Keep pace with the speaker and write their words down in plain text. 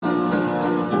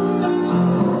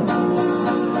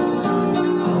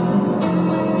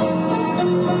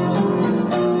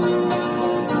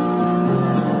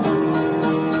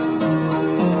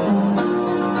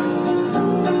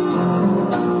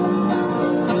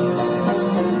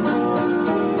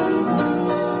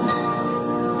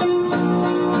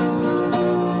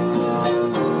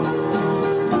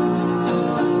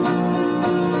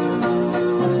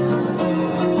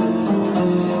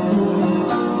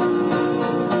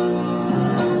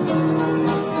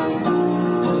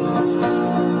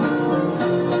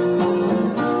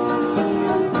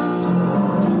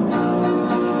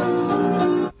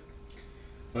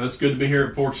good to be here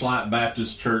at Porch Light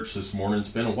Baptist Church this morning. It's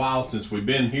been a while since we've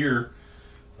been here,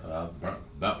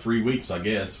 about 3 weeks, I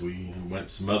guess. We went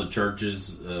to some other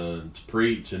churches to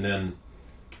preach, and then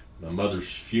my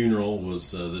mother's funeral was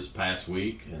this past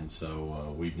week, and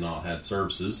so we've not had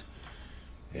services,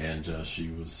 and she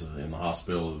was in the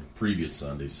hospital the previous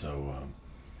Sunday, so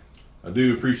I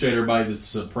do appreciate everybody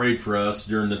that's prayed for us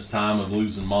during this time of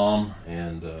losing Mom,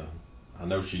 and I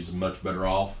know she's much better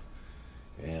off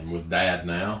and with Dad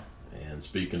now. And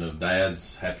speaking of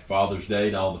dads, happy Father's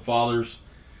Day to all the fathers,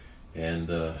 and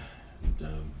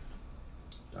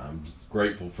I'm just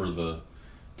grateful for the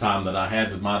time that I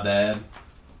had with my dad,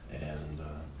 and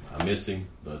I miss him,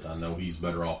 but I know he's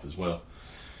better off as well.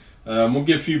 We'll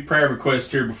get a few prayer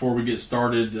requests here before we get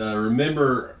started.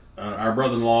 Remember our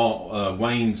brother-in-law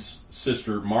Wayne's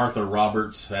sister Martha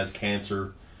Roberts has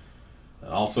cancer.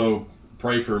 Also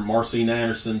pray for Marcine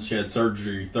Anderson. She had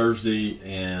surgery Thursday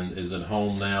and is at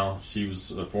home now. She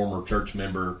was a former church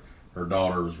member. Her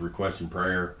daughter was requesting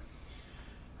prayer.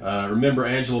 Remember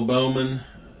Angela Bowman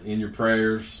in your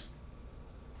prayers.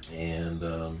 And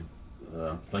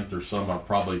I think there's some I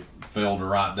probably failed to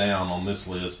write down on this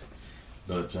list.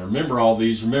 But remember all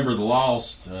these. Remember the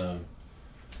lost.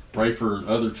 Pray for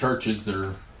other churches that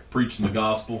are preaching the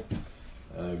gospel.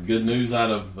 Good news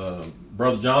out of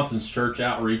Brother Johnson's church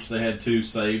outreach. They had 2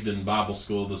 saved in Bible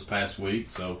school this past week,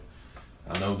 so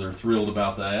I know they're thrilled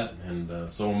about that,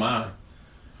 and so am I.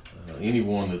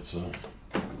 Anyone that's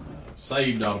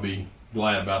saved ought to be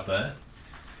glad about that,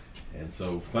 and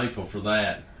so thankful for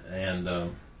that.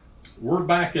 And we're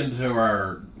back into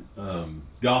our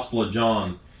Gospel of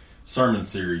John sermon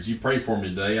series. You pray for me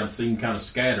today. I'm seeing kind of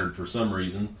scattered for some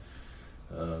reason,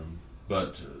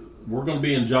 but we're going to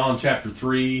be in John chapter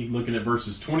 3, looking at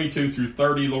verses 22 through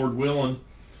 30, Lord willing,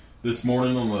 this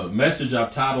morning on the message I've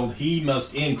titled, He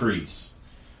Must Increase.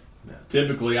 Now,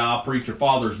 typically, I'll preach a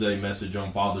Father's Day message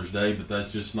on Father's Day, but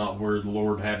that's just not where the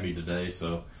Lord had me today,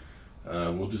 so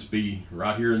we'll just be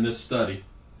right here in this study.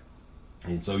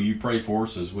 And so you pray for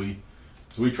us as we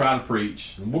try to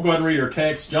preach. And we'll go ahead and read our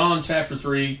text, John chapter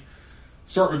 3,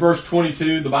 start with verse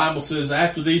 22. The Bible says,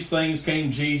 After these things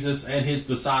came Jesus and his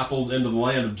disciples into the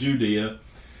land of Judea,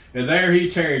 and there he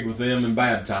tarried with them and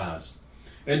baptized.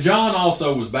 And John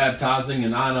also was baptizing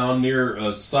in Aenon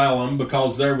near Salem,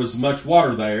 because there was much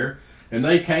water there, and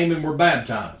they came and were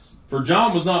baptized. For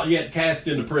John was not yet cast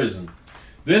into prison.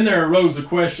 Then there arose a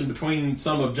question between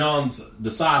some of John's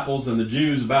disciples and the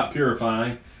Jews about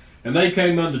purifying. And they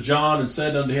came unto John and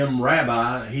said unto him,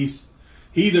 Rabbi,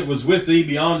 he that was with thee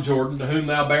beyond Jordan, to whom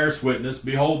thou bearest witness,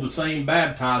 behold, the same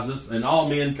baptizeth, and all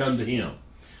men come to him.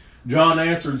 John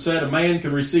answered and said, A man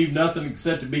can receive nothing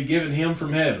except it be given him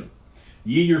from heaven.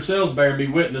 Ye yourselves bear me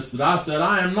witness that I said,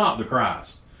 I am not the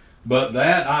Christ, but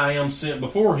that I am sent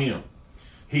before him.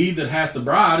 He that hath the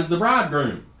bride is the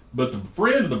bridegroom. But the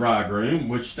friend of the bridegroom,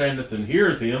 which standeth and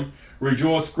heareth him,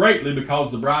 rejoiceth greatly because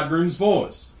of the bridegroom's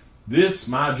voice. This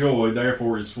my joy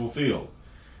therefore is fulfilled.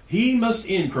 He must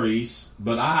increase,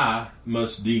 but I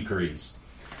must decrease.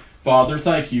 Father,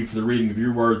 thank you for the reading of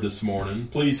your word this morning.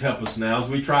 Please help us now as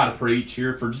we try to preach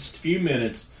here for just a few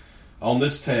minutes on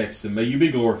this text, and may you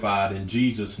be glorified in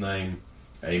Jesus' name.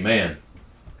 Amen.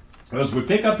 As we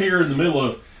pick up here in the middle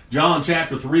of John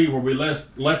chapter 3, where we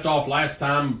left off last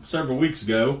time several weeks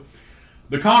ago,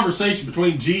 the conversation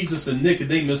between Jesus and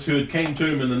Nicodemus, who had came to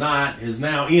him in the night, has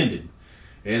now ended.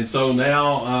 And so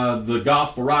now the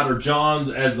gospel writer John,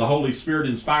 as the Holy Spirit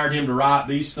inspired him to write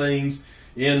these things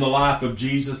in the life of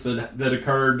Jesus that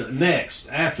occurred next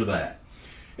after that.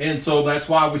 And so that's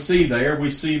why we see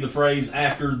the phrase,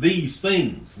 after these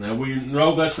things. Now we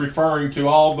know that's referring to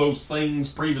all those things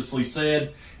previously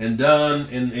said and done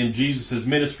in Jesus'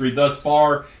 ministry thus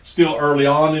far, still early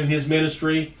on in his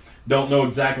ministry. Don't know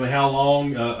exactly how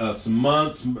long, some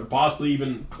months, possibly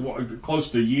even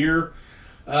close to a year.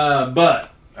 But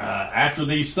after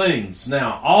these things.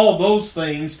 Now, all those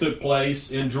things took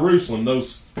place in Jerusalem,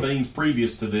 those things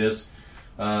previous to this,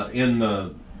 in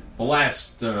the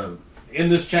last, in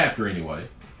this chapter anyway,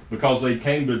 because they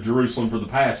came to Jerusalem for the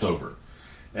Passover.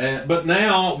 But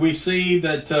now we see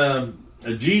that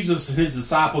Jesus and his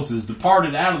disciples has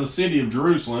departed out of the city of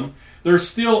Jerusalem. They're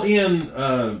still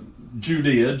in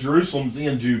Judea. Jerusalem's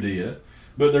in Judea,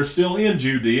 but they're still in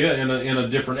Judea in a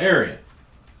different area.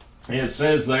 And it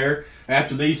says there,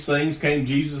 after these things came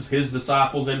Jesus, his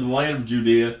disciples, into the land of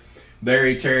Judea. There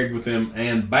he tarried with them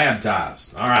and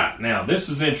baptized. All right, now this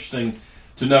is interesting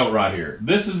to note right here.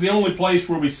 This is the only place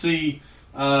where we see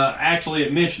actually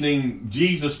it mentioning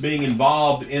Jesus being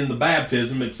involved in the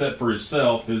baptism, except for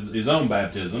himself, his own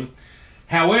baptism.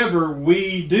 However,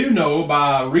 we do know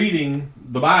by reading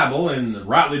the Bible and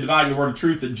rightly dividing the word of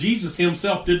truth that Jesus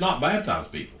himself did not baptize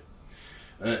people.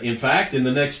 In fact, in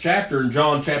the next chapter, in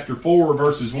John chapter 4,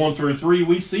 verses 1 through 3,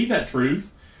 we see that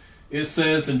truth. It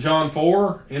says in John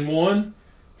 4 and 1,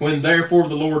 when therefore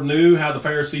the Lord knew how the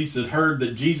Pharisees had heard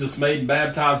that Jesus made and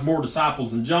baptized more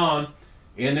disciples than John,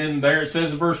 and then there it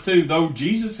says in verse 2, though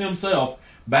Jesus himself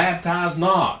baptized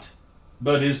not,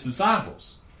 but his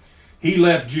disciples, he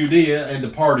left Judea and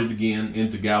departed again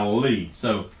into Galilee.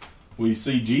 So we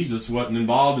see Jesus wasn't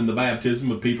involved in the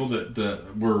baptism of people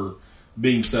that were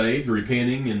being saved,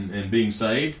 repenting and being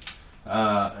saved.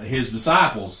 His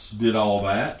disciples did all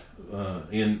that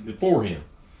for him.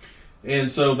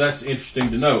 And so that's interesting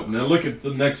to note. Now look at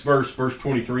the next verse, verse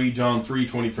 23, John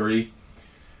 3:23.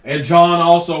 And John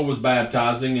also was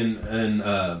baptizing in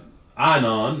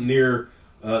Ainon near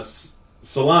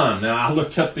Salim. Now I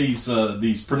looked up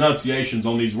these pronunciations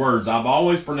on these words. I've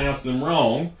always pronounced them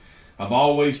wrong. I've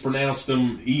always pronounced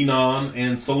them Enon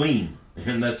and Salim.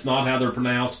 And that's not how they're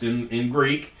pronounced in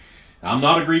Greek. I'm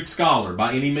not a Greek scholar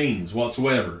by any means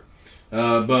whatsoever.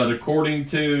 But according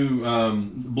to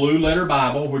Blue Letter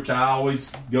Bible, which I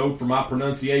always go for my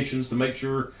pronunciations to make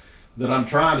sure that I'm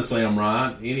trying to say them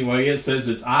right. Anyway, it says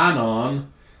it's Ainon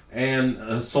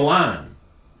and Salim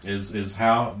is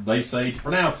how they say to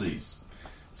pronounce these.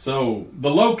 So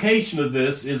the location of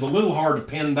this is a little hard to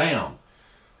pin down.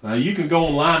 You can go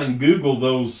online and Google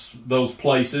those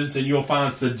places, and you'll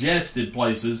find suggested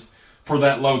places for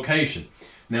that location.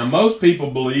 Now, most people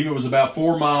believe it was about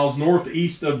 4 miles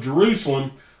northeast of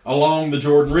Jerusalem along the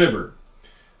Jordan River.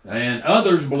 And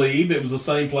others believe it was the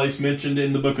same place mentioned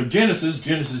in the book of Genesis,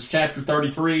 Genesis chapter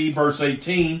 33, verse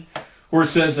 18, where it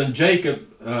says, and Jacob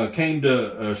came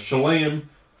to Shalem,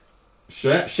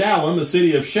 the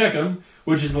city of Shechem,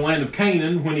 which is the land of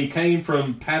Canaan, when he came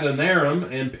from Paddan Aram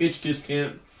and pitched his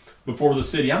tent before the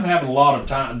city. I'm having a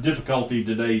lot of difficulty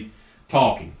today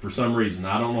talking for some reason.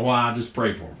 I don't know why. Just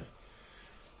pray for me.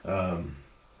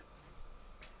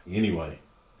 Anyway,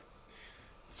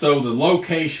 so the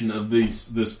location of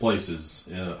these places,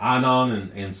 Ainon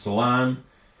and Salim,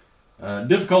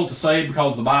 difficult to say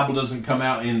because the Bible doesn't come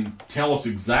out and tell us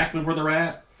exactly where they're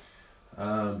at.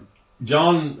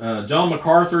 John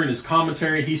MacArthur in his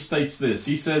commentary, he states this.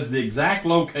 He says the exact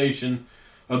location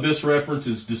of this reference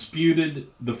is disputed.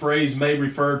 The phrase may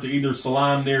refer to either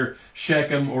Salim near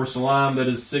Shechem or Salim that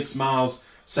is 6 miles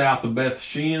south of Beth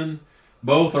Shean.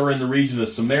 Both are in the region of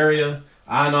Samaria.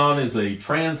 Ainon is a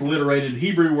transliterated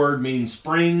Hebrew word meaning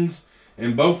springs,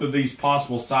 and both of these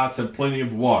possible sites have plenty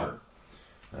of water.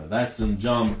 That's in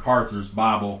John MacArthur's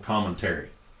Bible commentary.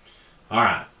 All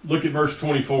right, look at verse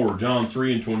 24, John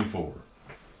 3 and 24.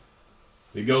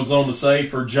 It goes on to say,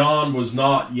 for John was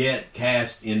not yet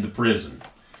cast into prison.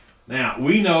 Now,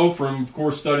 we know from, of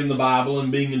course, studying the Bible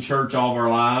and being in church all of our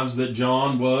lives that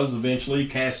John was eventually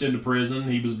cast into prison.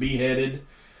 He was beheaded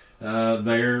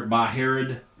there by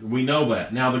Herod. We know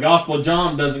that. Now, the Gospel of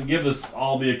John doesn't give us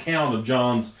all the account of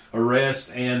John's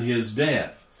arrest and his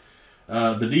death,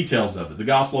 the details of it. The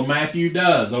Gospel of Matthew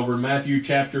does. Over in Matthew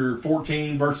chapter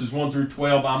 14, verses 1 through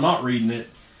 12, I'm not reading it,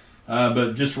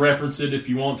 but just reference it if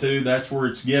you want to. That's where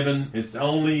it's given. It's the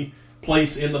only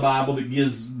place in the Bible that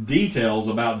gives details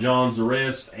about John's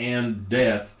arrest and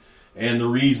death and the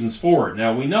reasons for it.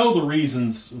 Now, we know the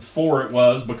reasons for it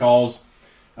was because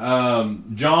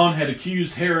John had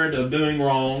accused Herod of doing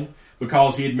wrong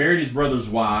because he had married his brother's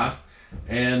wife,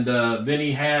 and then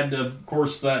he had, of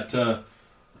course, that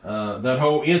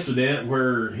whole incident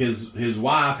where his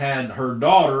wife had her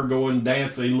daughter go and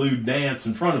dance a lewd dance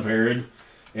in front of Herod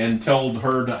and told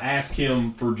her to ask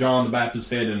him for John the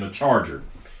Baptist's head in a charger.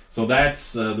 So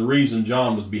that's the reason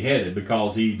John was beheaded,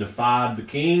 because he defied the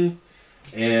king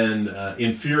and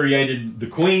infuriated the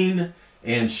queen,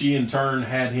 and she in turn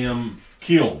had him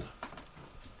killed.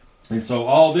 And so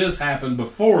all this happened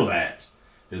before that,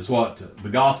 is what the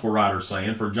gospel writer's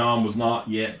saying, for John was not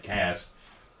yet cast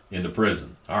into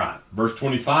prison. All right, verse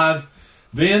 25.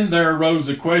 Then there arose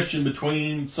a question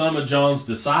between some of John's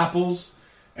disciples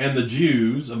and the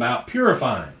Jews about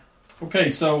purifying.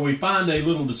 Okay, so we find a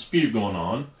little dispute going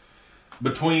on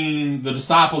between the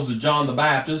disciples of John the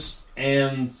Baptist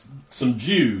and some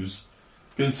Jews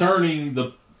concerning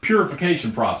the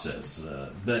purification process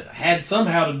that had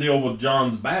somehow to deal with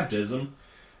John's baptism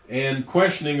and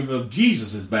questioning of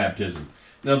Jesus' baptism.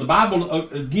 Now, the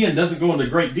Bible, again, doesn't go into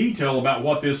great detail about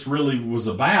what this really was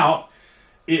about.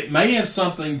 It may have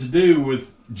something to do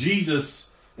with Jesus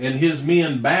and his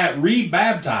men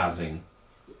re-baptizing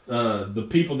the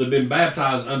people that had been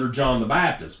baptized under John the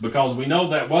Baptist, because we know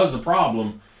that was a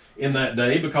problem in that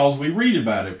day because we read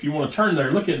about it. If you want to turn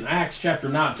there, look at Acts chapter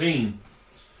 19,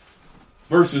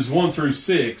 verses 1 through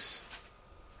 6.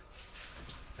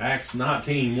 Acts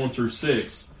 19, 1 through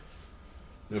 6.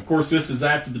 And of course, this is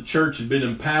after the church had been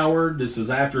empowered. This is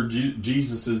after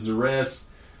Jesus' arrest,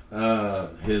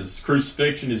 his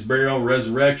crucifixion, his burial,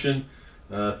 resurrection.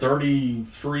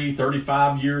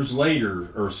 35 years later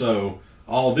or so,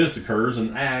 all this occurs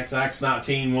in Acts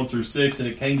 19, 1 through 6. And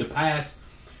it came to pass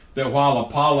that while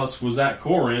Apollos was at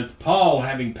Corinth, Paul,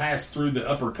 having passed through the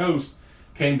upper coast,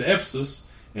 came to Ephesus,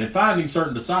 and finding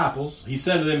certain disciples, he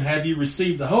said to them, Have you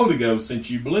received the Holy Ghost since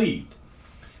you believed?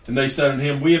 And they said unto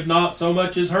him, We have not so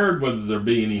much as heard whether there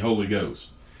be any Holy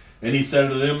Ghost. And he said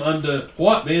unto them, Unto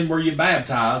what then were you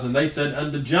baptized? And they said,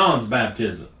 Unto John's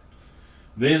baptism.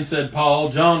 Then said Paul,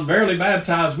 John verily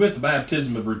baptized with the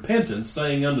baptism of repentance,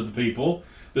 saying unto the people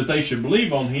that they should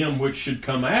believe on him which should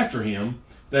come after him,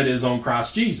 that is, on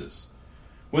Christ Jesus.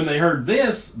 When they heard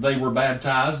this, they were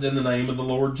baptized in the name of the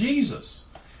Lord Jesus.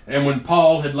 And when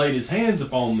Paul had laid his hands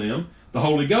upon them, the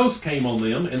Holy Ghost came on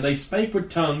them, and they spake with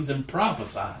tongues and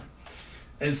prophesied.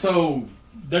 And so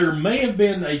there may have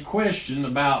been a question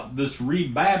about this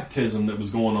rebaptism that was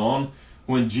going on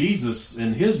when Jesus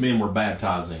and his men were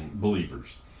baptizing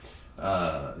believers.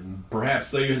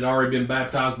 Perhaps they had already been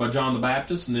baptized by John the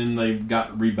Baptist, and then they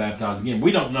got rebaptized again.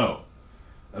 We don't know.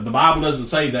 The Bible doesn't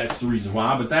say that's the reason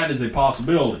why, but that is a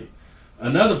possibility.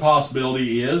 Another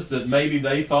possibility is that maybe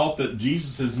they thought that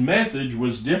Jesus' message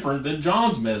was different than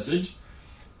John's message,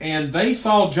 and they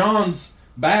saw John's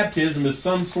baptism as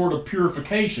some sort of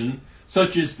purification,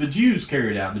 such as the Jews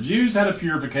carried out. The Jews had a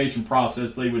purification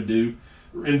process they would do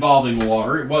involving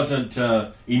water. It wasn't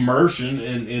immersion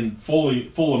in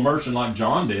full immersion like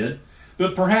John did,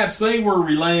 but perhaps they were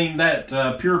relaying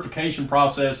that purification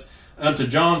process unto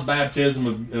John's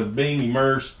baptism of being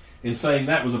immersed and saying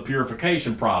that was a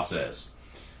purification process.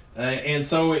 And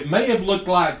so it may have looked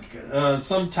like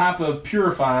some type of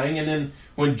purifying, and then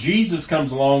when Jesus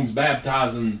comes along is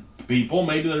baptizing people,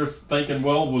 maybe they're thinking,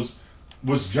 well,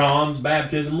 was John's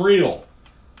baptism real?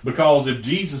 Because if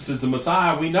Jesus is the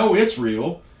Messiah, we know it's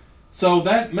real. So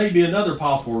that may be another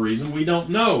possible reason. We don't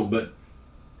know. But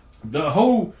the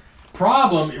whole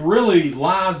problem really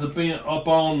lies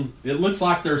upon, it looks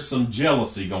like there's some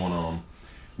jealousy going on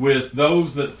with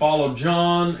those that follow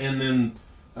John and then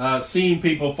seeing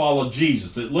people follow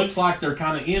Jesus. It looks like they're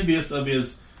kind of envious of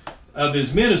his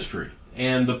ministry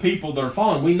and the people that are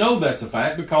following. We know that's a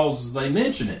fact because they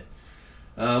mention it.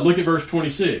 Look at verse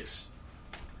 26.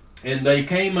 And they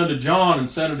came unto John and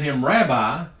said unto him,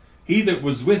 Rabbi, he that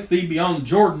was with thee beyond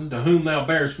Jordan, to whom thou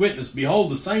bearest witness,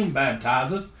 behold, the same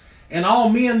baptizeth, and all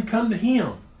men come to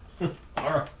him. All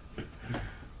right.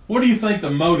 What do you think the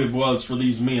motive was for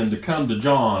these men to come to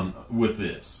John with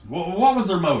this? What was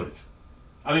their motive?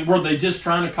 I mean, were they just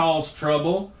trying to cause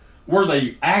trouble? Were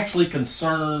they actually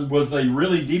concerned? Was they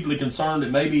really deeply concerned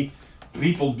that maybe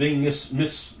people being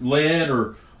misled,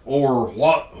 or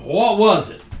what was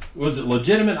it? Was it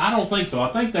legitimate? I don't think so.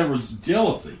 I think there was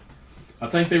jealousy. I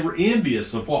think they were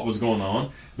envious of what was going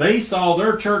on. They saw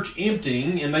their church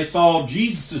emptying, and they saw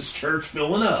Jesus' church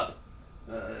filling up.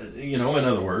 In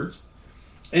other words.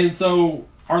 And so,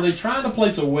 are they trying to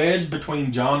place a wedge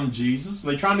between John and Jesus?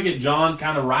 Are they trying to get John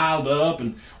kind of riled up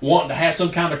and wanting to have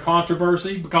some kind of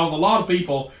controversy? Because a lot of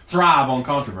people thrive on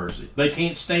controversy. They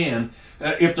can't stand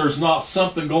if there's not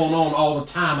something going on all the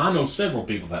time. I know several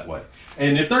people that way.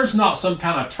 And if there's not some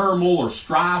kind of turmoil or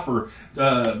strife or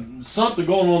something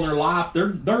going on in their life,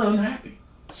 they're unhappy.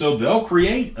 So they'll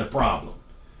create a problem.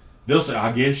 They'll say,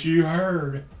 I guess you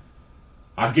heard.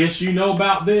 I guess you know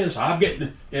about this.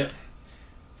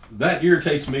 That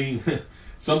irritates me.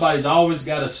 Somebody's always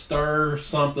got to stir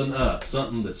something up,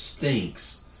 something that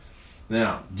stinks.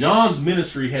 Now, John's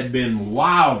ministry had been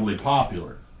wildly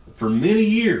popular for many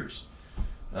years,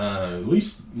 at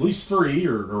least 3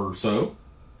 or so.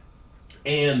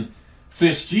 And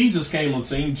since Jesus came on the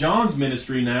scene, John's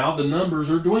ministry now, the numbers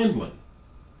are dwindling.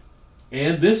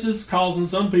 And this is causing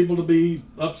some people to be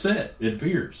upset, it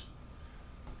appears.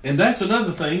 And that's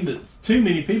another thing that too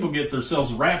many people get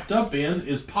themselves wrapped up in,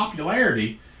 is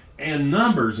popularity and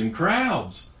numbers and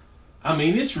crowds. I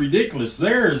mean, it's ridiculous.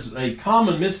 There's a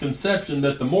common misconception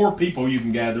that the more people you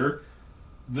can gather,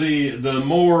 the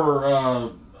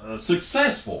more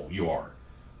successful you are.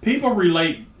 People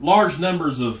relate large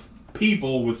numbers of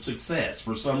people with success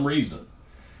for some reason.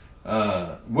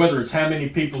 Whether it's how many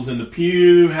people's in the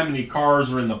pew, how many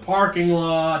cars are in the parking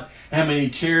lot, how many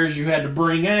chairs you had to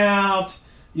bring out,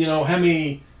 how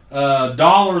many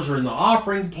dollars are in the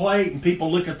offering plate, and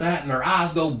people look at that and their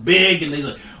eyes go big and they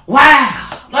say,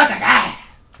 wow, look at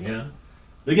that.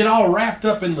 They get all wrapped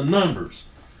up in the numbers.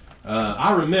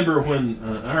 I remember when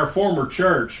our former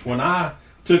church, when I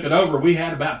took it over, we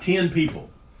had about 10 people.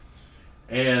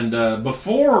 And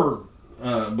before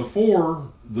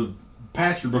the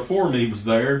pastor before me was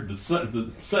there,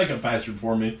 the second pastor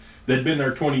before me, they'd been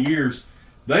there 20 years,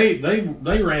 they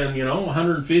ran,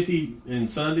 150 in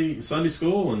Sunday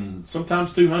school and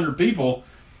sometimes 200 people.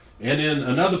 And then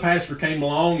another pastor came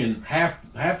along and half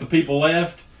the people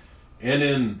left, and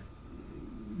then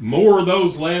more of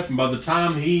those left, and by the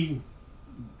time he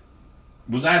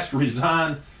was asked to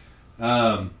resign,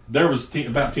 there was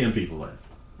about 10 people left.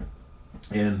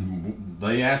 And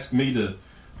they asked me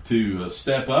to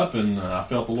step up, and I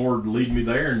felt the Lord lead me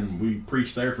there, and we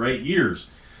preached there for 8 years.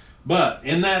 But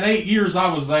in that 8 years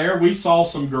I was there, we saw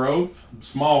some growth,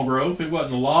 small growth. It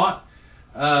wasn't a lot.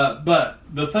 But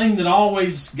the thing that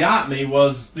always got me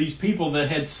was these people that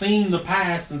had seen the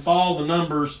past and saw the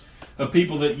numbers of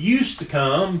people that used to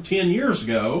come 10 years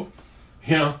ago.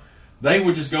 They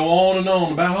would just go on and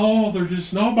on about, oh, there's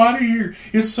just nobody here.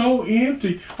 It's so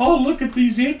empty. Oh, look at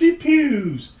these empty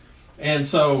pews. And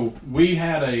so we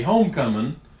had a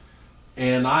homecoming,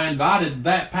 and I invited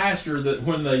that pastor that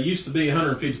when they used to be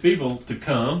 150 people to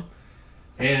come.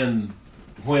 And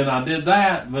when I did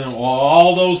that, then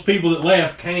all those people that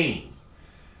left came.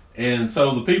 And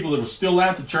so the people that were still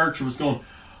at the church was going,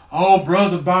 oh,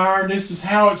 Brother Byron, this is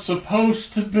how it's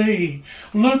supposed to be.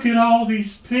 Look at all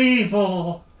these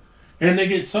people. And they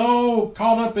get so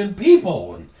caught up in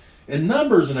people and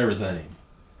numbers and everything.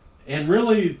 And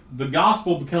really, the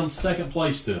gospel becomes second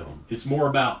place to them. It's more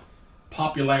about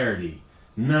popularity,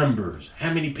 numbers.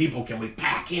 How many people can we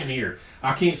pack in here?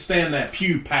 I can't stand that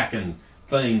pew packing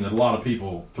thing that a lot of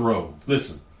people throw.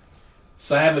 Listen,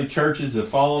 sadly, churches have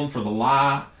fallen for the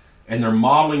lie, and they're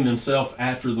modeling themselves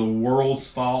after the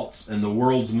world's thoughts and the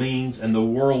world's means and the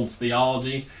world's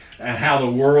theology and how the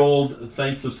world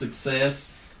thinks of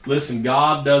success. Listen,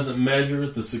 God doesn't measure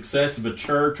the success of a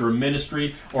church or a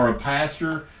ministry or a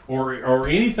pastor or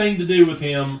anything to do with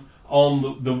him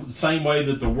on the same way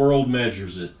that the world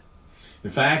measures it.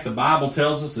 In fact, the Bible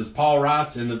tells us, as Paul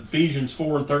writes in Ephesians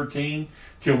 4:13,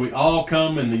 till we all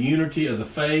come in the unity of the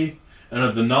faith and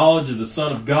of the knowledge of the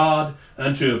Son of God,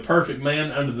 unto a perfect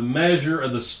man, under the measure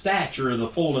of the stature of the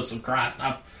fullness of Christ.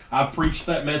 I've preached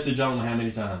that message I don't know how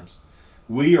many times.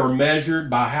 We are measured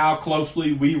by how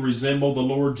closely we resemble the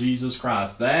Lord Jesus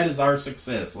Christ. That is our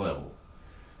success level.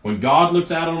 When God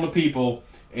looks out on the people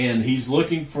and He's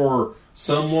looking for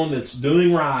someone that's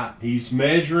doing right, He's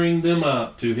measuring them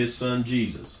up to His Son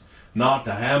Jesus, not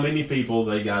to how many people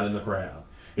they got in the crowd.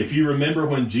 If you remember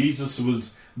when Jesus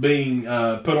was being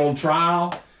put on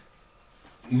trial,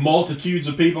 multitudes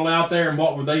of people out there, and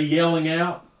what were they yelling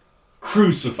out?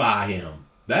 Crucify Him.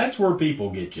 That's where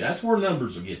people get you. That's where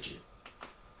numbers will get you.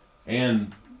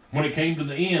 And when it came to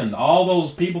the end, all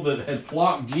those people that had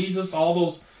flocked Jesus, all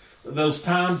those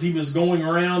times He was going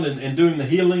around and doing the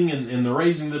healing and the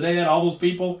raising the dead, all those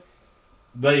people,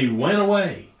 they went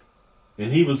away.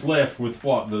 And He was left with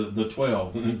what? The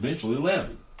 12 and eventually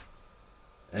 11.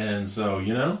 And so,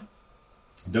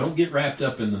 don't get wrapped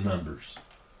up in the numbers.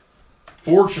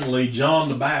 Fortunately, John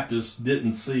the Baptist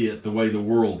didn't see it the way the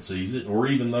world sees it, or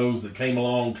even those that came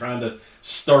along trying to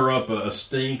stir up a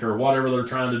stink or whatever they're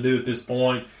trying to do at this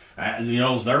point.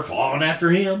 They're following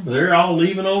after him. They're all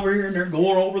leaving over here and they're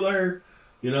going over there.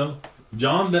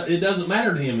 John, it doesn't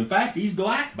matter to him. In fact, he's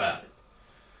glad about it.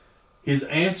 His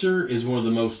answer is one of the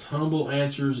most humble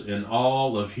answers in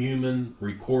all of human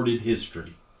recorded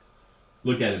history.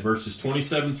 Look at it, verses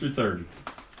 27 through 30.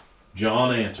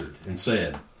 John answered and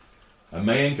said, a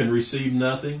man can receive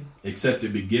nothing except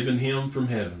it be given him from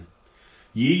heaven.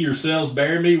 Ye yourselves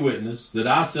bear me witness that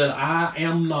I said I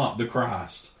am not the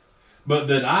Christ, but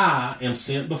that I am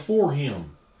sent before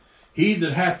him. He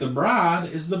that hath the bride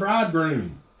is the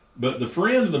bridegroom. But the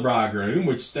friend of the bridegroom,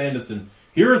 which standeth and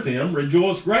heareth him,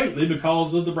 rejoiceth greatly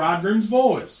because of the bridegroom's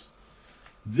voice.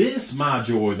 This my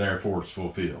joy therefore is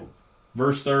fulfilled.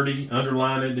 Verse 30,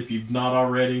 underline it if you've not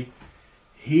already.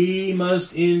 He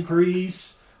must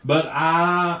increase, but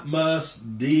I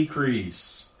must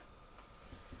decrease.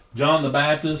 John the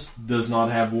Baptist does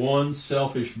not have one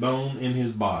selfish bone in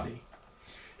his body.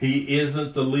 He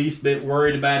isn't the least bit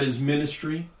worried about his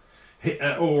ministry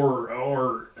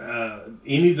or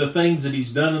any of the things that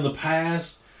he's done in the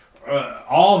past.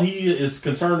 All he is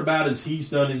concerned about is he's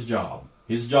done his job.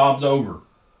 His job's over.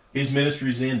 His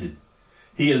ministry's ended.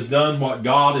 He has done what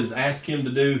God has asked him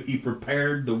to do. He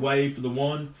prepared the way for the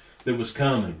one that was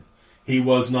coming. He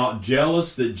was not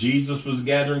jealous that Jesus was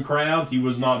gathering crowds. He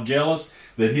was not jealous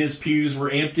that his pews were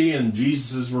empty and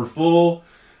Jesus's were full.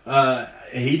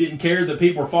 He didn't care that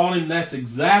people were following him. That's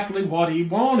exactly what he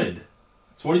wanted.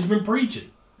 That's what he's been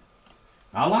preaching.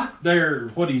 I like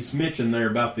what he's mentioned there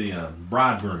about the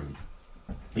bridegroom.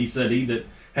 He said, he that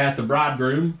hath the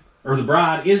bridegroom, or the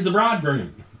bride, is the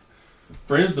bridegroom.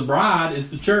 Friends, the bride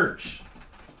is the church.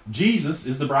 Jesus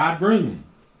is the bridegroom.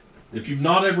 If you've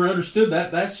not ever understood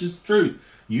that, that's just the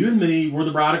truth. You and me were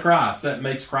the bride of Christ. That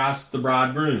makes Christ the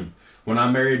bridegroom. When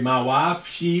I married my wife,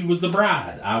 she was the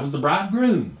bride. I was the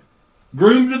bridegroom.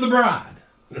 Groom to the bride.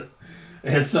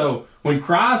 And so, when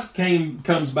Christ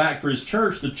comes back for his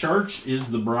church, the church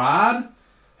is the bride.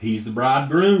 He's the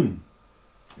bridegroom.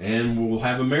 And we'll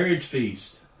have a marriage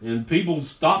feast. And people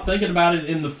stop thinking about it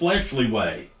in the fleshly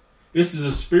way. This is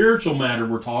a spiritual matter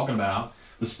we're talking about.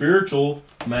 The spiritual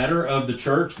matter of the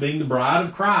church being the bride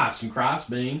of Christ and Christ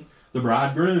being the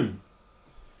bridegroom.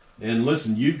 And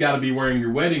listen, you've got to be wearing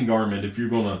your wedding garment if you're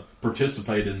going to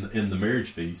participate in the marriage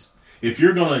feast. If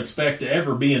you're going to expect to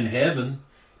ever be in heaven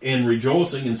and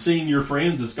rejoicing and seeing your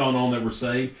friends that's gone on that were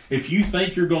saved, if you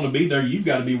think you're going to be there, you've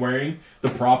got to be wearing the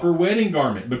proper wedding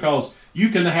garment, because you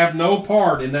can have no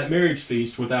part in that marriage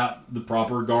feast without the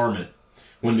proper garment.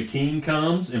 When the king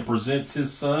comes and presents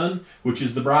his son, which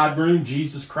is the bridegroom,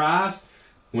 Jesus Christ,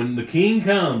 when the king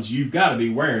comes, you've got to be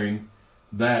wearing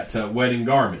that wedding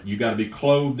garment. You've got to be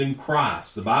clothed in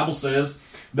Christ. The Bible says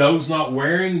those not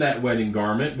wearing that wedding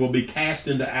garment will be cast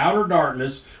into outer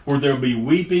darkness, where there will be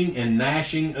weeping and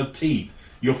gnashing of teeth.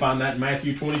 You'll find that in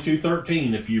Matthew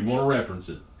 22:13 if you want to reference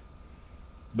it.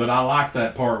 But I like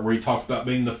that part where he talks about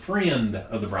being the friend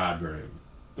of the bridegroom.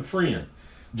 The friend.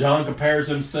 John compares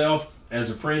himself as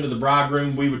a friend of the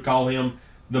bridegroom. We would call him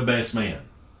the best man.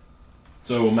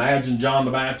 So imagine John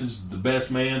the Baptist is the best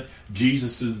man.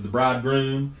 Jesus is the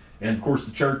bridegroom. And of course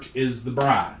the church is the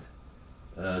bride.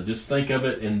 Just think of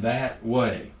it in that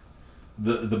way.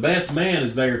 The best man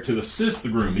is there to assist the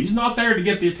groom. He's not there to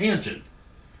get the attention.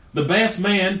 The best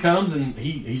man comes and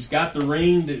he's got the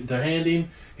ring to hand him.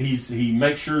 He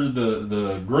makes sure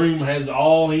the groom has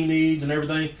all he needs and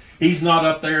everything. He's not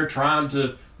up there trying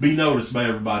to be noticed by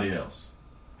everybody else.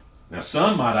 Now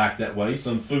some might act that way.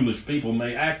 Some foolish people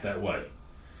may act that way.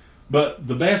 But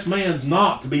the best man's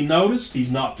not to be noticed.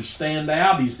 He's not to stand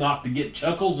out. He's not to get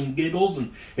chuckles and giggles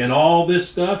and all this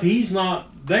stuff. He's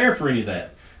not there for any of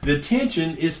that. The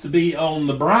attention is to be on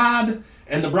the bride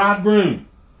and the bridegroom.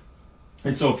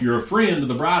 And so if you're a friend of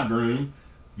the bridegroom,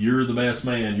 you're the best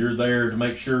man. You're there to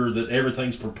make sure that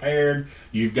everything's prepared.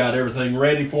 You've got everything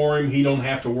ready for him. He don't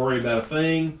have to worry about a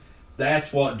thing.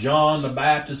 That's what John the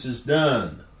Baptist has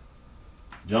done.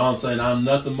 John's saying, I'm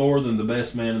nothing more than the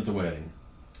best man at the wedding.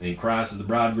 And Christ is the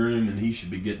bridegroom, and he should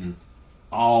be getting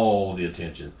all the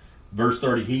attention. Verse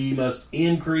 30, he must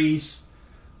increase,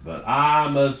 but I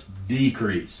must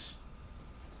decrease.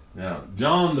 Now,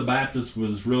 John the Baptist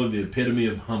was really the epitome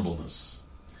of humbleness.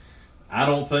 I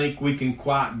don't think we can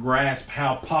quite grasp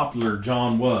how popular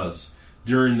John was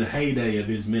during the heyday of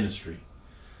his ministry.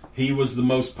 He was the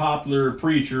most popular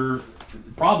preacher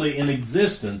probably in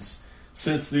existence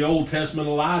since the Old Testament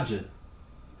Elijah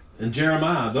and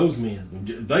Jeremiah. Those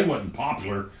men, they wasn't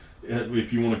popular,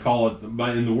 if you want to call it,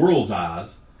 in the world's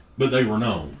eyes, but they were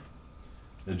known.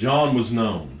 And John was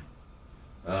known.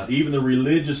 Even the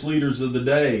religious leaders of the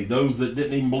day, those that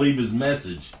didn't even believe his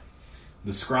message,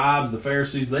 the scribes, the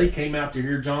Pharisees, they came out to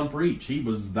hear John preach. He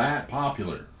was that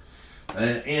popular.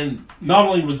 And not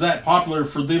only was that popular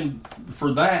for them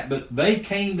for that, but they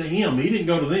came to him. He didn't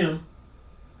go to them.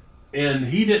 And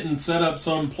he didn't set up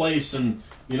some place and,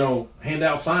 hand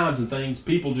out signs and things.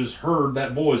 People just heard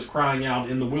that voice crying out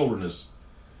in the wilderness.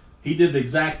 He did the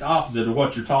exact opposite of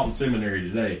what you're taught in seminary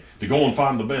today. To go and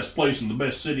find the best place and the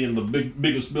best city and the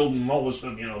biggest building and all this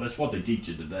stuff. That's what they teach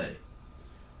you today.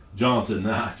 John said,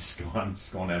 I'm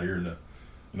just going out here in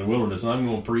the wilderness and I'm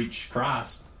going to preach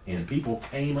Christ. And people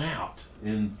came out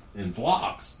in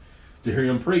flocks to hear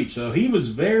him preach. So he was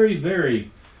very,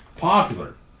 very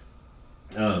popular.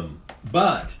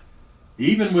 But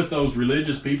even with those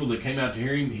religious people that came out to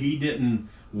hear him, he didn't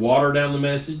water down the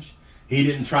message. He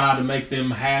didn't try to make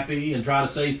them happy and try to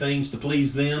say things to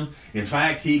please them. In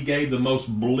fact, he gave the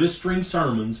most blistering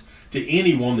sermons to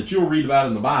anyone that you'll read about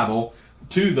in the Bible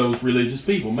to those religious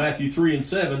people. Matthew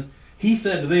 3:7, he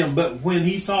said to them, but when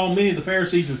he saw many of the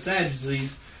Pharisees and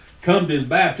Sadducees come to his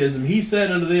baptism, he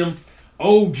said unto them,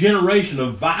 O generation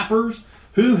of vipers,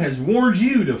 who has warned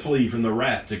you to flee from the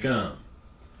wrath to come?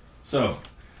 So,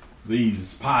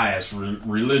 these pious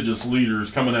religious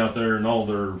leaders coming out there in all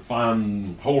their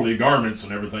fine holy garments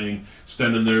and everything,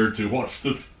 standing there to watch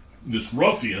this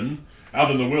ruffian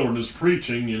out in the wilderness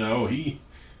preaching, he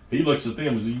looks at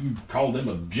them as you call them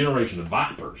a generation of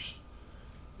vipers.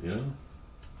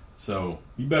 So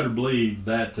you better believe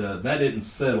that that didn't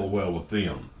settle well with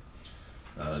them.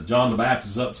 John the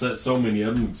Baptist upset so many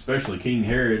of them, especially King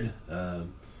Herod, that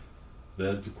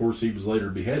of course he was later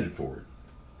beheaded for it.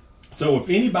 So if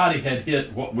anybody had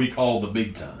hit what we call the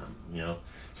big time,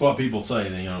 it's what people say,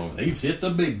 he's hit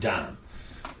the big time.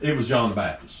 It was John the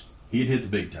Baptist. He had hit the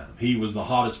big time. He was the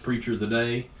hottest preacher of the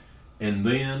day, and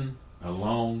then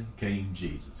along came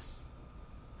Jesus,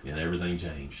 and everything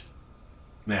changed.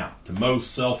 Now, to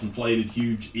most self-inflated,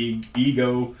 huge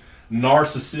ego,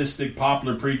 narcissistic,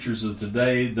 popular preachers of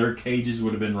today, their cages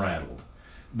would have been rattled.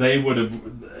 They would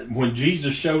have, when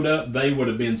Jesus showed up, they would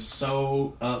have been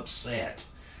so upset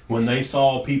when they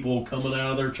saw people coming out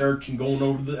of their church and going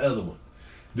over to the other one.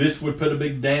 This would put a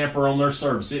big damper on their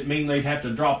service. It mean they'd have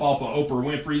to drop off of Oprah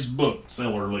Winfrey's book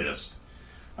seller list.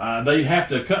 They'd have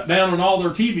to cut down on all their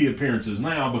TV appearances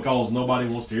now because nobody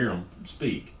wants to hear them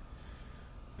speak.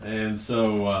 And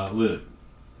so, look,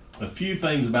 a few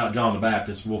things about John the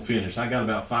Baptist. We'll finish. I got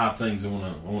about 5 things I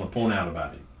want to point out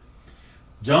about him.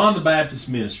 John the Baptist's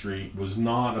ministry was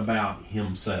not about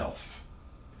himself.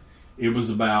 It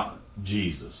was about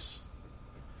Jesus.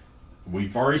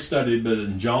 We've already studied, but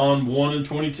in John 1 and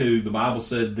 22, the Bible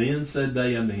said, "Then said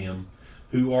they unto him,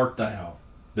 Who art thou?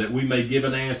 That we may give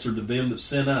an answer to them that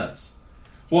sent us.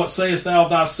 What sayest thou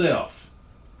thyself?"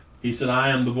 He said, "I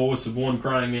am the voice of one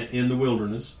crying in the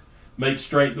wilderness, make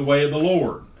straight the way of the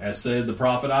Lord, as said the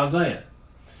prophet Isaiah."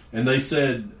 And they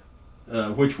said,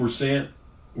 which were sent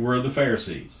were the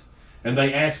Pharisees. And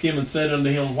they asked him and said unto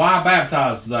him, "Why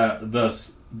baptizest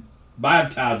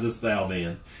thou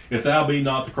then, if thou be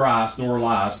not the Christ, nor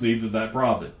Elias, neither that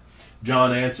prophet?"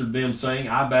 John answered them, saying,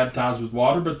 "I baptize with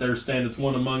water, but there standeth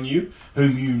one among you,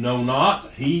 whom you know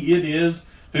not. He it is,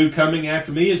 who coming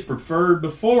after me is preferred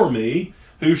before me,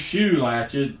 whose shoes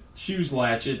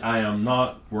latchet I am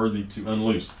not worthy to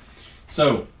unloose."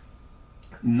 So,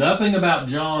 nothing about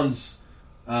John's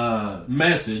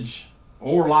message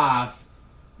or life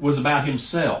was about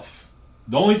himself.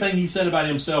 The only thing he said about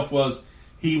himself was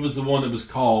he was the one that was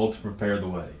called to prepare the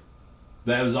way.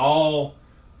 That was all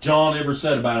John ever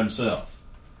said about himself.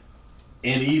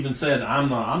 And he even said, I'm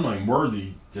not even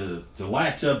worthy to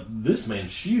latch up this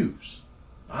man's shoes.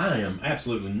 I am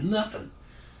absolutely nothing.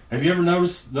 Have you ever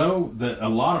noticed, though, that a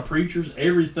lot of preachers,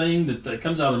 everything that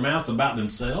comes out of their mouths about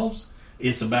themselves,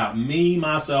 it's about me,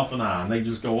 myself, and I. And they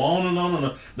just go on and on and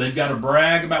on. They've got to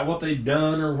brag about what they've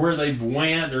done or where they've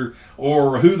went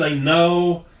or who they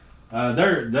know.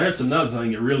 That's another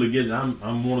thing that really gets.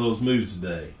 I'm one of those moods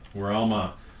today where all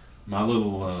my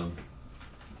little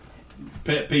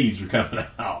pet peeves are coming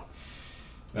out.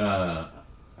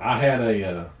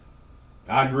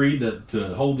 I agreed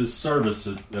to hold this service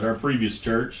at our previous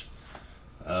church.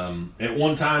 At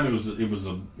one time, it was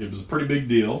a pretty big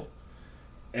deal,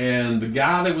 and the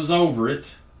guy that was over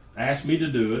it asked me to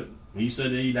do it. He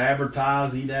said he'd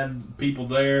advertise, he'd have people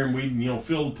there, and we'd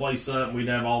fill the place up, and we'd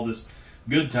have all this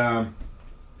good time.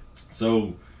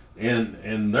 So,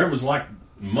 and there was like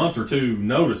a month or two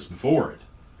notice before it,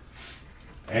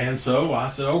 and so I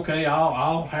said, okay,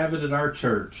 I'll have it at our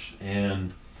church,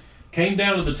 and came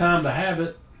down to the time to have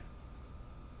it,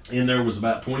 and there was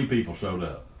about 20 people showed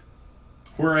up.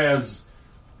 Whereas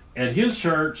at his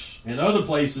church and other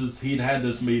places he'd had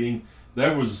this meeting,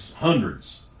 there was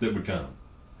hundreds that would come.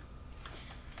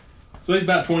 So there's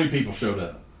about 20 people showed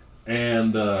up.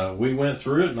 And we went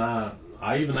through it, and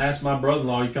I even asked my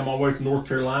brother-in-law, he come all the way from North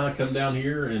Carolina, come down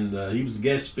here, and he was a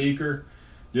guest speaker,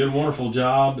 did a wonderful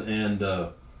job, and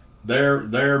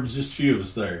there was just a few of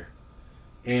us there.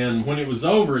 And when it was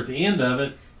over at the end of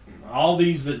it, all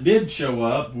these that did show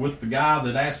up with the guy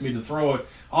that asked me to throw it,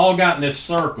 all got in this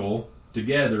circle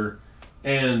together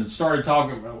and started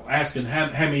talking, asking how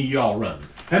many of y'all running?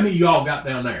 How many of y'all got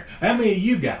down there? How many of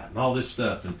you got? And all this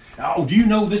stuff. And, oh, do you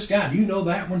know this guy? Do you know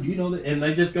that one? Do you know that? And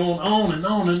they just going on and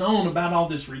on and on about all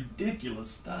this ridiculous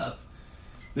stuff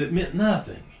that meant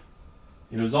nothing.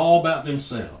 And it was all about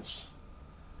themselves.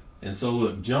 And so,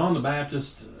 look, John the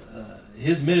Baptist,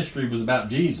 his ministry was about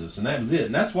Jesus, and that was it.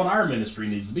 And that's what our ministry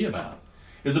needs to be about.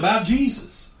 It's about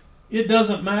Jesus. It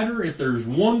doesn't matter if there's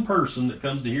one person that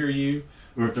comes to hear you,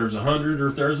 or if there's 100, or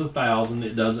if there's 1,000,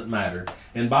 it doesn't matter.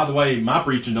 And by the way, my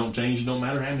preaching don't change. It don't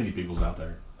matter how many people's out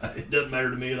there. It doesn't matter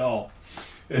to me at all.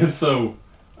 And so,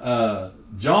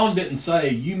 John didn't say,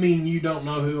 "You mean you don't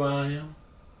know who I am?"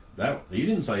 He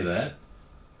didn't say that.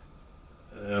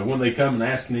 When they come and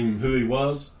asking him who he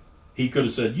was, he could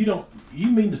have said, You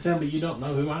mean to tell me you don't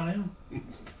know who I am?"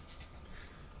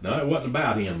 No, it wasn't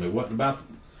about him. It wasn't about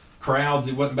crowds.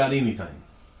 It wasn't about anything.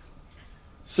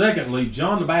 Secondly,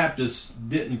 John the Baptist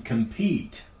didn't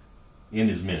compete in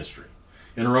his ministry.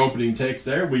 in our opening text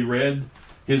there, we read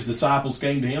his disciples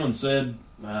came to him and said,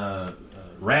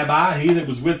 Rabbi, he that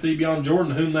was with thee beyond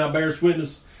Jordan, whom thou bearest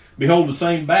witness, behold, the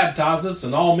same baptizeth,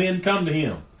 and all men come to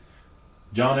him.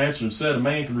 John answered and said, a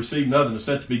man can receive nothing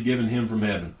except to be given him from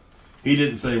heaven. He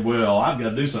didn't say, well, I've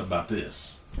got to do something about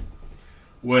this.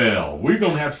 Well, we're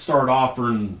going to have to start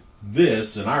offering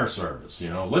this in our service.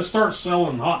 Let's start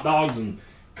selling hot dogs and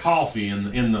coffee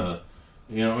in the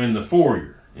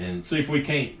foyer and see if we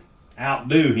can't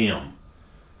outdo him.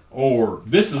 Or,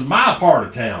 this is my part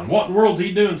of town. What in the world's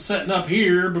he doing setting up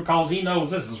here because he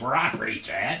knows this is where I preach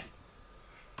at?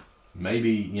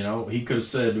 Maybe, he could have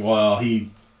said, well,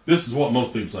 this is what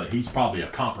most people say. He's probably a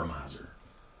compromiser.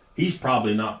 He's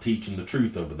probably not teaching the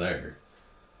truth over there.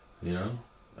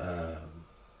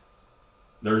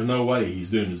 There's no way he's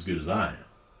doing as good as I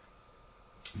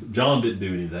am. John didn't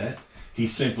do any of that. He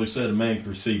simply said a man can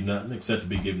receive nothing except to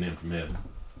be given him from heaven.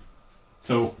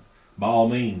 So, by all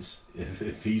means,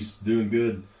 if he's doing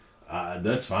good,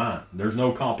 that's fine. There's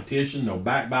no competition, no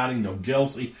backbiting, no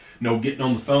jealousy, no getting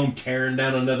on the phone tearing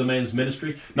down another man's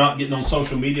ministry, not getting on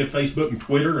social media, Facebook and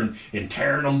Twitter, and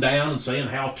tearing them down and saying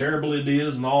how terrible it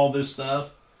is and all this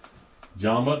stuff.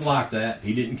 John wasn't like that.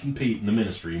 He didn't compete in the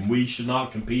ministry, and we should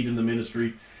not compete in the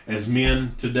ministry as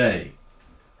men today.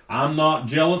 I'm not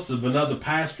jealous of another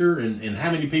pastor and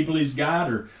how many people he's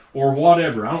got or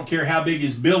whatever. I don't care how big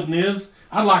his building is.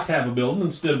 I'd like to have a building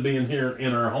instead of being here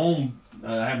in our home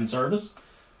having service.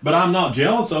 But I'm not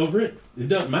jealous over it. It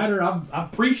doesn't matter.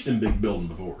 I've preached in big building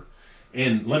before.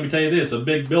 And let me tell you this, a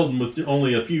big building with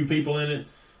only a few people in it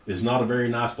is not a very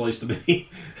nice place to be.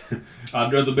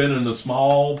 I'd rather been in a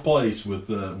small place with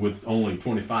only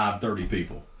 25, 30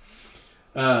 people.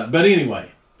 But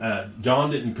anyway,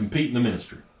 John didn't compete in the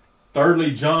ministry.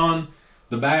 Thirdly, John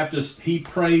the Baptist, he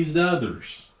praised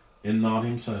others and not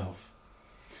himself.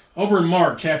 Over in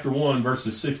Mark chapter 1,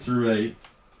 verses 6 through 8,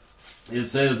 it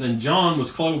says, and John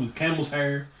was clothed with camel's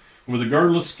hair, and with a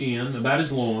girdle of skin about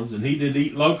his loins, and he did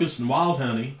eat locusts and wild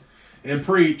honey, and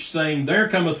preach, saying, there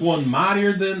cometh one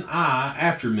mightier than I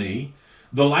after me,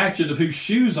 the latchet of whose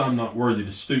shoes I'm not worthy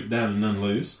to stoop down and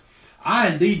unloose. I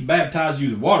indeed baptize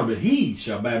you with water, but he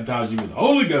shall baptize you with the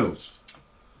Holy Ghost.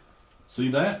 See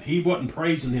that? He wasn't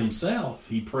praising himself.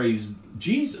 He praised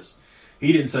Jesus.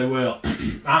 He didn't say, well,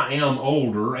 I am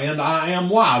older and I am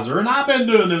wiser, and I've been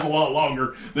doing this a lot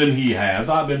longer than he has.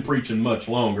 I've been preaching much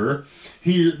longer.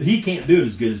 He can't do it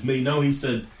as good as me. No, he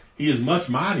said, he is much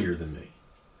mightier than me.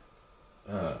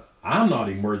 I'm not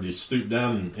even worthy to stoop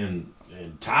down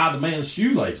and tie the man's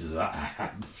shoelaces.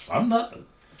 I'm nothing.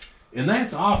 And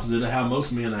that's opposite of how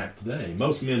most men act today.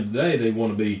 Most men today, they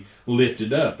want to be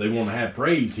lifted up. They want to have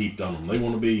praise heaped on them. They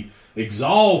want to be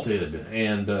exalted.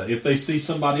 And if they see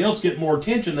somebody else get more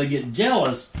attention, they get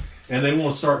jealous. And they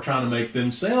want to start trying to make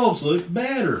themselves look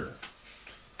better.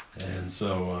 And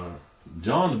so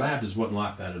John the Baptist wasn't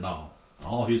like that at all.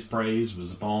 All his praise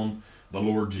was upon the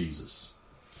Lord Jesus.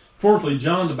 Fourthly,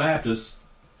 John the Baptist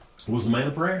was a man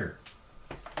of prayer.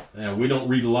 We don't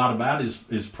read a lot about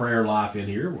his prayer life in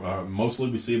here. Mostly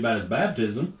we see about his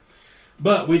baptism.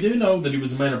 But we do know that he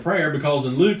was a man of prayer because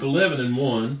in Luke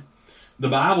 11:1, the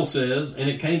Bible says, and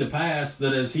it came to pass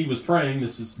that as he was praying,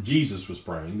 Jesus was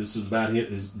praying, this is about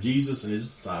Jesus and his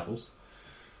disciples.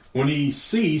 When he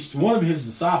ceased, one of his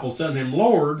disciples said to him,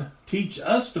 Lord, teach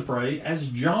us to pray as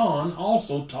John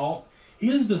also taught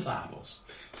his disciples.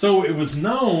 So it was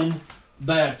known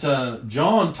that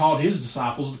John taught his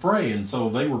disciples to pray, and so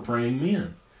they were praying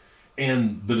men.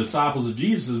 And the disciples of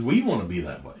Jesus, we want to be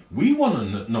that way. We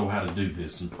want to know how to do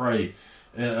this and pray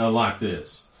like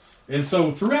this. And so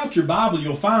throughout your Bible,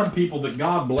 you'll find people that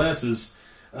God blesses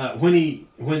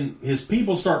when his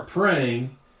people start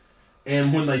praying,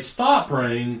 and when they stop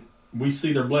praying, we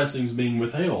see their blessings being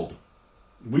withheld.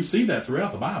 We see that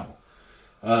throughout the Bible.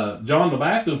 John the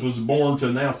Baptist was born to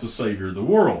announce the Savior of the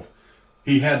world.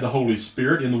 He had the Holy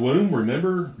Spirit in the womb.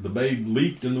 Remember, the babe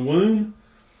leaped in the womb.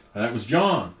 That was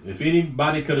John. If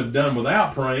anybody could have done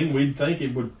without praying, we'd think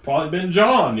it would probably been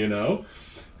John,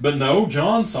 But no,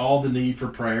 John saw the need for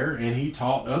prayer, and he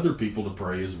taught other people to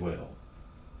pray as well.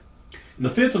 And the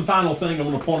fifth and final thing I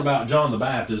want to point about John the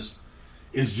Baptist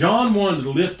is John wanted to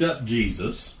lift up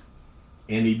Jesus,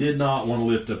 and he did not want to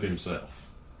lift up himself.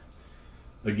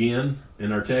 Again,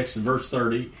 in our text in verse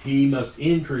 30, he must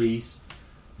increase,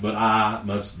 but I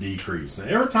must decrease. Now,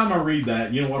 every time I read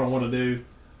that, you know what I want to do?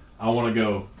 I want to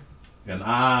go, and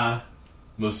I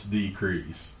must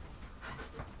decrease.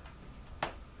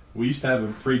 We used to have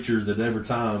a preacher that every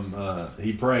time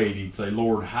he prayed, he'd say,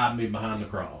 Lord, hide me behind the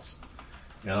cross.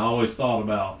 And I always thought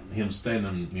about him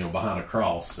standing, behind a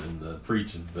cross and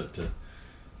preaching. But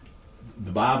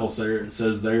the Bible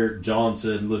says there, John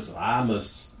said,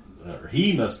 listen,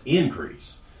 he must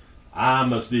increase. I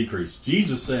must decrease.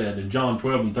 Jesus said in John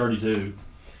 12:32,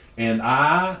 and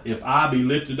I, if I be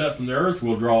lifted up from the earth,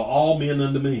 will draw all men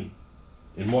unto me.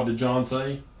 And what did John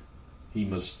say? He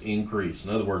must increase.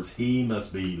 In other words, he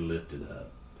must be lifted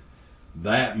up.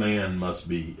 That man must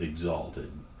be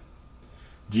exalted.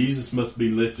 Jesus must be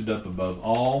lifted up above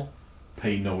all.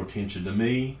 Pay no attention to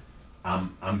me.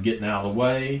 I'm getting out of the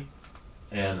way,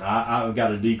 and I've got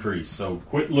to decrease. So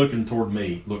quit looking toward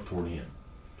me. Look toward him.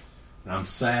 I'm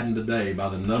saddened today by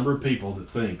the number of people that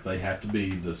think they have to be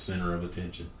the center of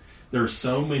attention. There are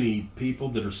so many people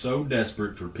that are so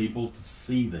desperate for people to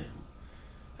see them.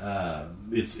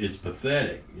 It's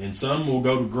pathetic, and some will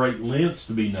go to great lengths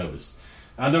to be noticed.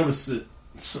 I know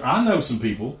some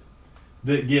people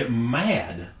that get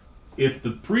mad if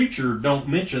the preacher don't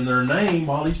mention their name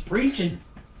while he's preaching.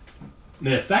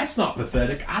 Now, if that's not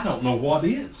pathetic, I don't know what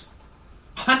is.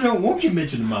 I don't want you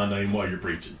mentioning my name while you're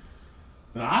preaching.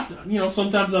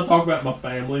 Sometimes I'll talk about my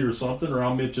family or something, or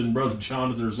I'll mention Brother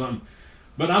Jonathan or something.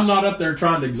 But I'm not up there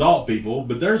trying to exalt people.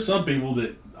 But there's some people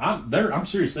that I'm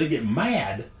serious. They get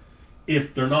mad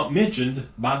if they're not mentioned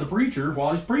by the preacher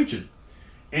while he's preaching.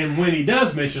 And when he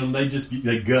does mention them,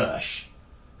 they gush.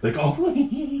 They go,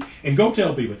 and go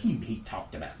tell people, he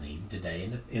talked about me today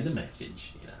in the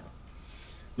message.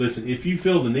 Listen, if you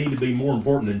feel the need to be more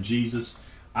important than Jesus,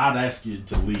 I'd ask you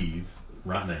to leave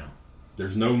right now.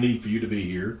 There's no need for you to be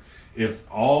here. If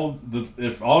all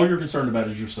you're concerned about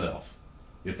is yourself,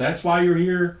 if that's why you're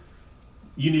here,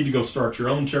 you need to go start your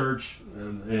own church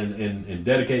and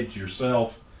dedicate it to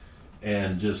yourself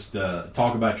and just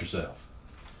talk about yourself.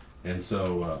 And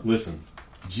so, listen,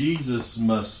 Jesus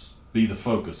must be the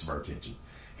focus of our attention.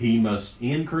 He must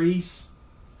increase.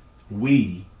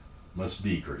 We must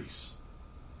decrease.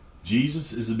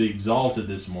 Jesus is to be exalted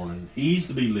this morning. He's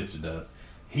to be lifted up.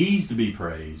 He's to be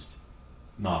praised,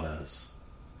 not us.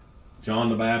 John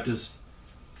the Baptist,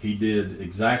 he did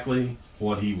exactly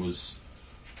what he was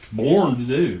born to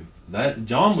do.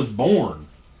 John was born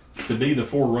to be the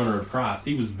forerunner of Christ.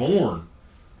 He was born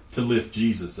to lift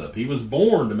Jesus up. He was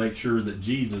born to make sure that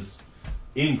Jesus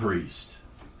increased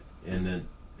and that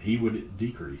he would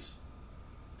decrease.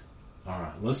 All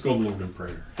right, let's go to the Lord in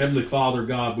prayer. Heavenly Father,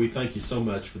 God, we thank you so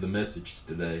much for the message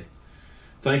today.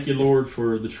 Thank you, Lord,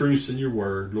 for the truths in your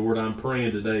word. Lord, I'm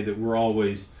praying today that we're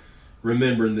always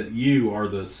remembering that you are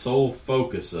the sole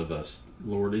focus of us.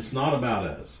 Lord, it's not about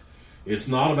us. It's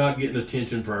not about getting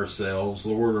attention for ourselves,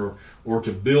 Lord, or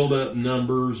to build up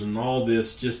numbers and all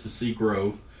this just to see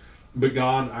growth. But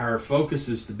God, our focus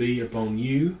is to be upon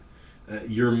you,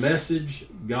 your message,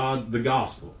 God, the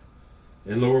gospel.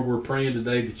 And Lord, we're praying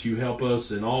today that you help us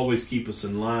and always keep us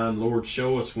in line. Lord,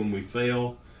 show us when we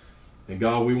fail. And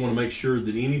God, we want to make sure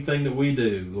that anything that we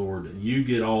do, Lord, you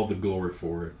get all the glory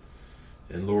for it.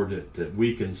 And Lord, that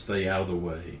we can stay out of the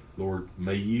way. Lord,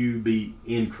 may you be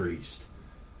increased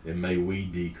and may we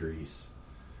decrease.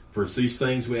 For it's these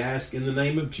things we ask in the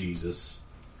name of Jesus,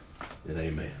 and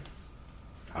amen.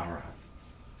 All right.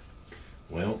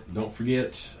 Well, don't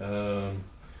forget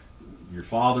your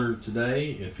father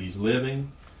today. If he's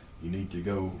living, you need to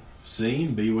go see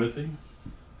him, be with him.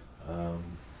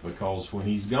 Because when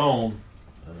he's gone,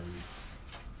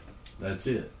 that's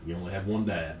it. You only have one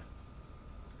dad.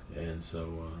 And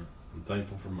so I'm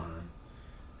thankful for mine.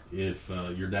 If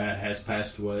your dad has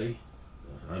passed away,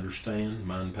 understand.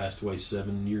 Mine passed away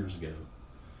 7 years ago.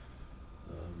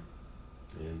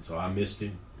 And so I missed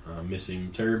him. I miss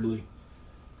him terribly.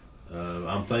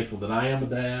 I'm thankful that I am a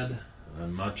dad.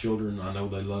 My children, I know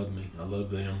they love me. I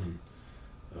love them.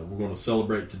 And we're going to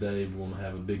celebrate today. We're going to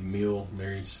have a big meal.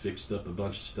 Mary's fixed up a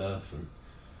bunch of stuff. And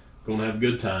going to have a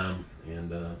good time.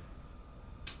 And I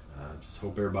just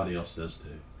hope everybody else does too.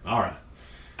 All right.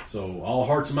 So all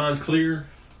hearts and minds clear.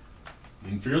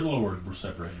 In fear of the Lord, we're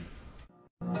separated.